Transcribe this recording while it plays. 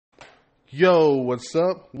Yo, what's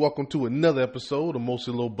up? Welcome to another episode of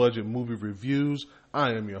Mostly Low Budget Movie Reviews.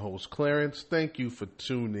 I am your host, Clarence. Thank you for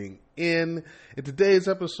tuning in. In today's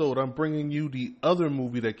episode, I'm bringing you the other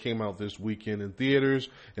movie that came out this weekend in theaters,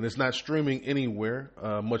 and it's not streaming anywhere,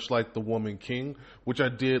 much like The Woman King, which I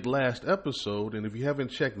did last episode. And if you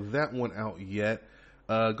haven't checked that one out yet,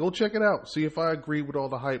 go check it out. See if I agree with all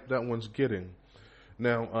the hype that one's getting.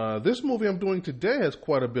 Now, this movie I'm doing today has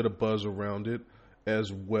quite a bit of buzz around it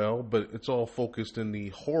as well, but it's all focused in the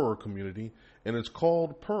horror community, and it's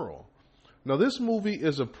called Pearl. Now, this movie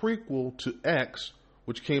is a prequel to X,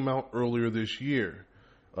 which came out earlier this year.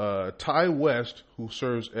 Ty West, who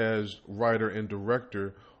serves as writer and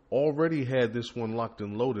director, already had this one locked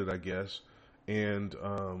and loaded, I guess, and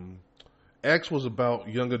X was about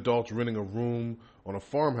young adults renting a room on a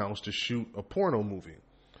farmhouse to shoot a porno movie,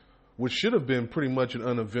 which should have been pretty much an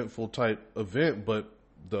uneventful type event, but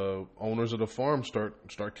the owners of the farm start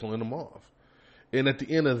killing them off. And at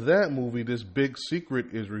the end of that movie, this big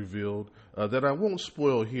secret is revealed that I won't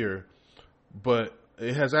spoil here, but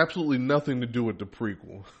it has absolutely nothing to do with the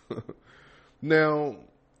prequel. Now,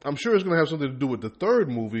 I'm sure it's going to have something to do with the third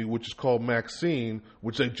movie, which is called Maxine,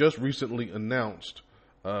 which they just recently announced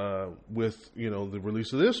with, the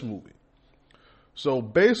release of this movie. So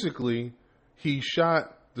basically, he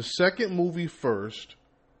shot the second movie first,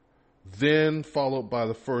 then followed by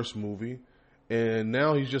the first movie, and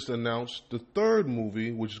now he's just announced the third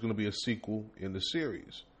movie, which is going to be a sequel in the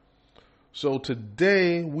series. So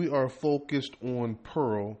today we are focused on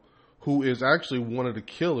Pearl, who is actually one of the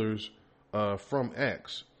killers from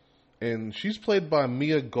X, and she's played by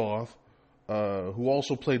Mia Goth, who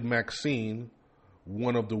also played Maxine,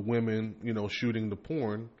 one of the women, shooting the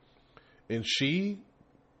porn, and she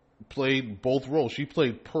played both roles. She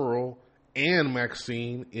played Pearl and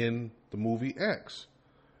Maxine in the movie X.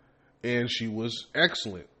 And she was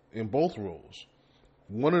excellent in both roles.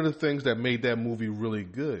 One of the things that made that movie really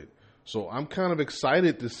good. So I'm kind of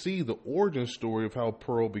excited to see the origin story of how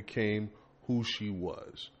Pearl became who she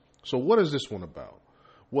was. So what is this one about?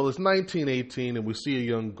 Well, it's 1918 and we see a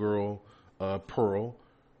young girl, Pearl,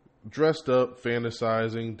 dressed up,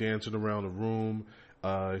 fantasizing, dancing around the room.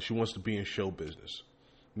 She wants to be in show business.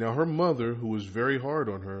 Now, her mother, who is very hard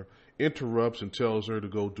on her, interrupts and tells her to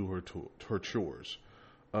go do her chores.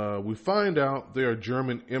 We find out they are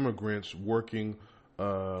German immigrants working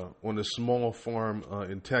on a small farm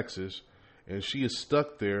in Texas, and she is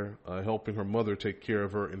stuck there helping her mother take care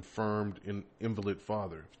of her infirmed and invalid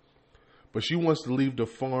father. But she wants to leave the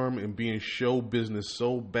farm and be in show business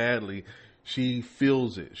so badly, she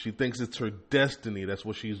feels it. She thinks it's her destiny. That's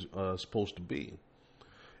what she's supposed to be.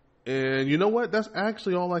 And you know what? That's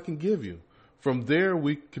actually all I can give you. From there,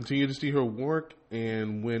 we continue to see her work,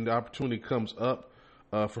 and when the opportunity comes up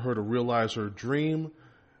for her to realize her dream,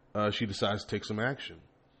 she decides to take some action.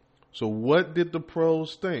 So what did the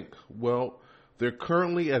pros think? Well, they're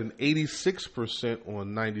currently at an 86%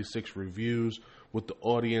 on 96 reviews, with the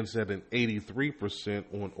audience at an 83%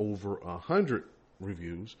 on over 100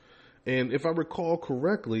 reviews. And if I recall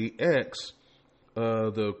correctly, X,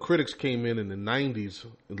 the critics came in the 90s,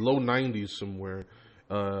 low 90s somewhere,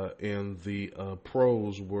 and the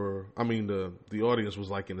pros were, the audience was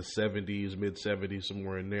like in the 70s, mid 70s,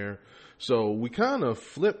 somewhere in there. So we kind of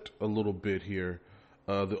flipped a little bit here.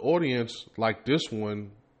 The audience liked this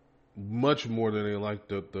one much more than they liked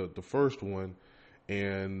the first one,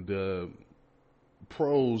 and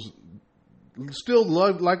pros still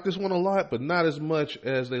like this one a lot, but not as much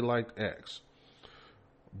as they liked X.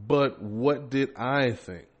 But what did I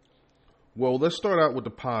think? Well, let's start out with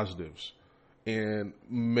the positives. And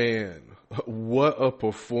man, what a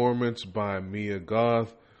performance by Mia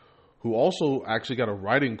Goth, who also actually got a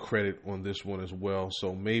writing credit on this one as well.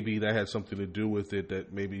 So maybe that had something to do with it,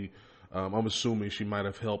 that maybe I'm assuming she might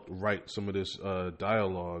have helped write some of this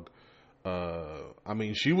dialogue.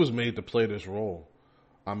 She was made to play this role.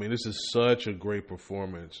 This is such a great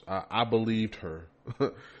performance. I believed her.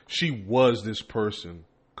 She was this person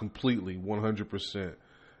completely, 100%.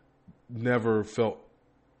 Never felt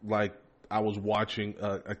like I was watching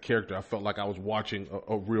a character. I felt like I was watching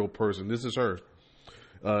a real person. This is her.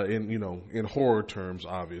 In horror terms,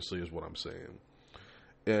 obviously, is what I'm saying.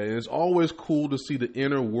 It's always cool to see the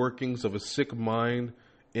inner workings of a sick mind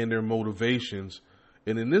and their motivations.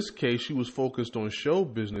 And in this case, she was focused on show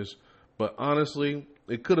business, but honestly,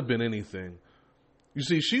 it could have been anything. You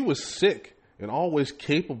see, she was sick and always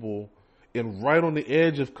capable and right on the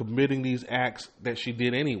edge of committing these acts that she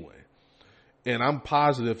did anyway. And I'm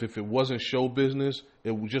positive if it wasn't show business,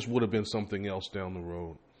 it just would have been something else down the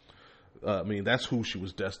road. That's who she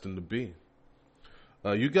was destined to be.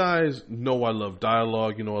 You guys know I love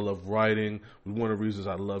dialogue. You know I love writing. One of the reasons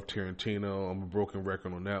I love Tarantino. I'm a broken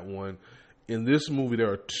record on that one. In this movie,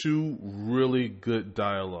 there are two really good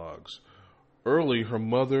dialogues. Early, her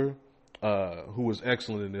mother, who was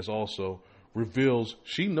excellent in this also, reveals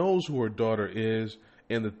she knows who her daughter is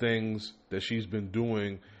and the things that she's been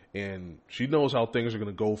doing, and she knows how things are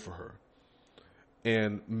going to go for her.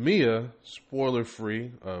 And Mia,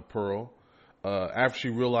 spoiler-free, Pearl, after she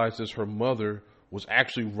realizes her mother was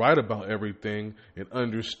actually right about everything and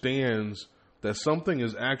understands that something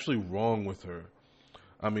is actually wrong with her.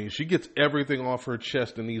 I mean, she gets everything off her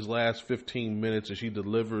chest in these last 15 minutes, and she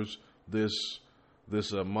delivers this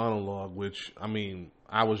monologue, which, I mean,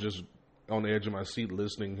 I was just on the edge of my seat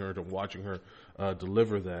listening to her, to watching her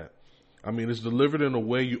deliver that. I mean, it's delivered in a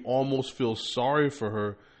way you almost feel sorry for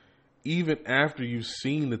her, even after you've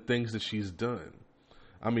seen the things that she's done.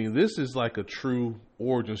 I mean, this is like a true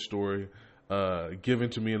origin story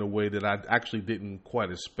given to me in a way that I actually didn't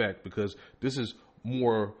quite expect, because this is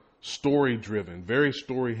more story driven, very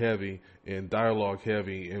story heavy and dialogue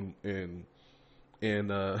heavy, and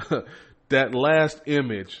that last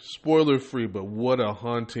image, spoiler free, but what a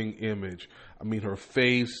haunting image. I mean, her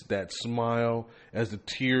face, that smile, as the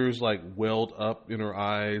tears like welled up in her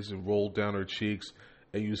eyes and rolled down her cheeks,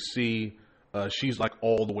 and you see she's like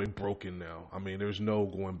all the way broken now. I mean, there's no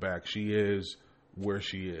going back. She is where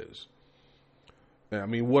she is. I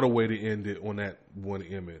mean, what a way to end it on that one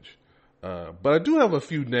image. But I do have a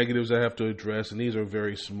few negatives I have to address, and these are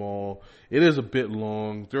very small. It is a bit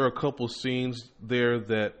long. There are a couple scenes there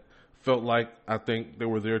that felt like, I think they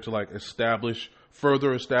were there to like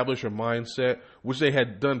further establish her mindset, which they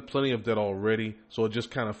had done plenty of that already. So it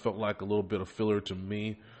just kind of felt like a little bit of filler to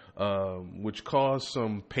me, which caused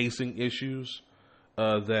some pacing issues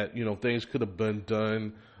that, things could have been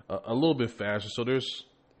done a little bit faster. So there's,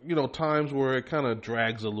 times where it kind of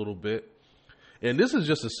drags a little bit. And this is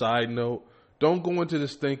just a side note. Don't go into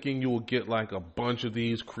this thinking you will get like a bunch of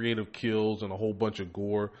these creative kills and a whole bunch of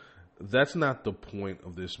gore. That's not the point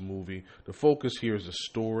of this movie. The focus here is the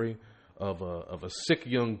story of a sick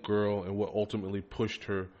young girl and what ultimately pushed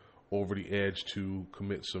her over the edge to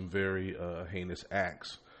commit some very heinous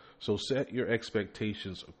acts. So set your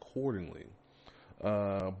expectations accordingly.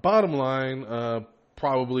 Bottom line,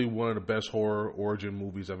 probably one of the best horror origin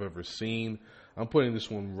movies I've ever seen. I'm putting this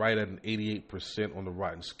one right at an 88% on the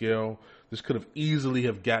Rotten scale. This could have easily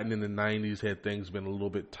have gotten in the 90s had things been a little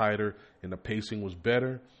bit tighter and the pacing was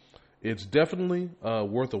better. It's definitely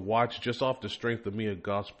worth a watch just off the strength of Mia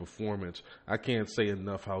Goth's performance. I can't say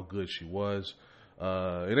enough how good she was.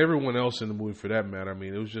 And everyone else in the movie for that matter. I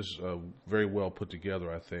mean, it was just very well put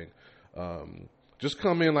together, I think. Just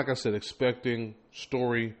come in, like I said, expecting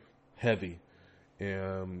story heavy.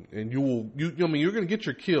 And you're going to get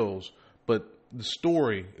your kills, but the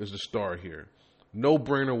story is the star here.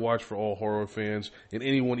 No-brainer watch for all horror fans and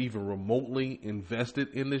anyone even remotely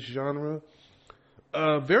invested in this genre.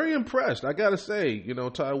 Very impressed, I gotta say.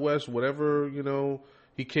 Ti West, whatever,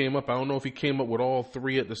 he came up. I don't know if he came up with all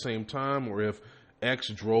three at the same time or if X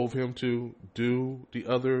drove him to do the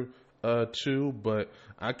other two, but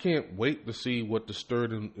I can't wait to see what the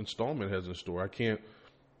third installment has in store. I can't,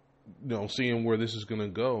 seeing where this is going to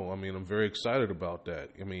go. I mean, I'm very excited about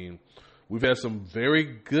that. I mean, we've had some very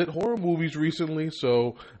good horror movies recently,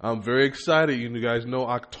 so I'm very excited. You guys know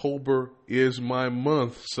October is my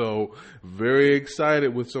month, so very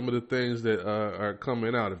excited with some of the things that are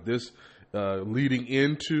coming out. If this leading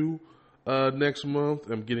into next month,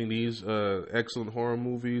 I'm getting these excellent horror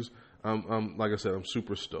movies. I'm like I said, I'm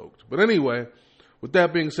super stoked. But anyway, with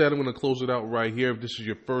that being said, I'm going to close it out right here. If this is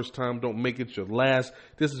your first time, don't make it your last.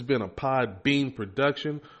 This has been a Podbean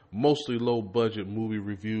production, mostly low-budget movie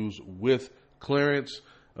reviews with Clarence,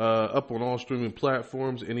 up on all streaming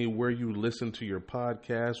platforms, anywhere you listen to your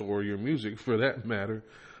podcast or your music for that matter.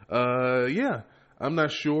 Yeah, I'm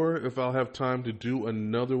not sure if I'll have time to do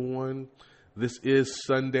another one. This is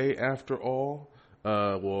Sunday after all.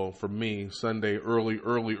 Well, for me, Sunday,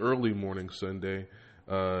 early morning Sunday.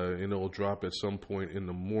 And it will drop at some point in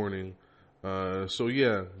the morning. So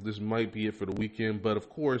yeah, this might be it for the weekend. But of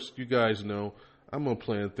course, you guys know I'm going to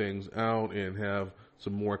plan things out and have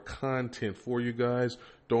some more content for you guys.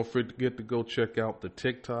 Don't forget to go check out the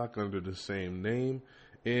TikTok under the same name.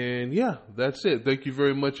 And yeah, that's it. Thank you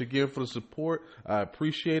very much again for the support. I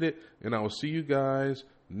appreciate it. And I will see you guys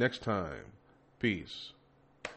next time. Peace.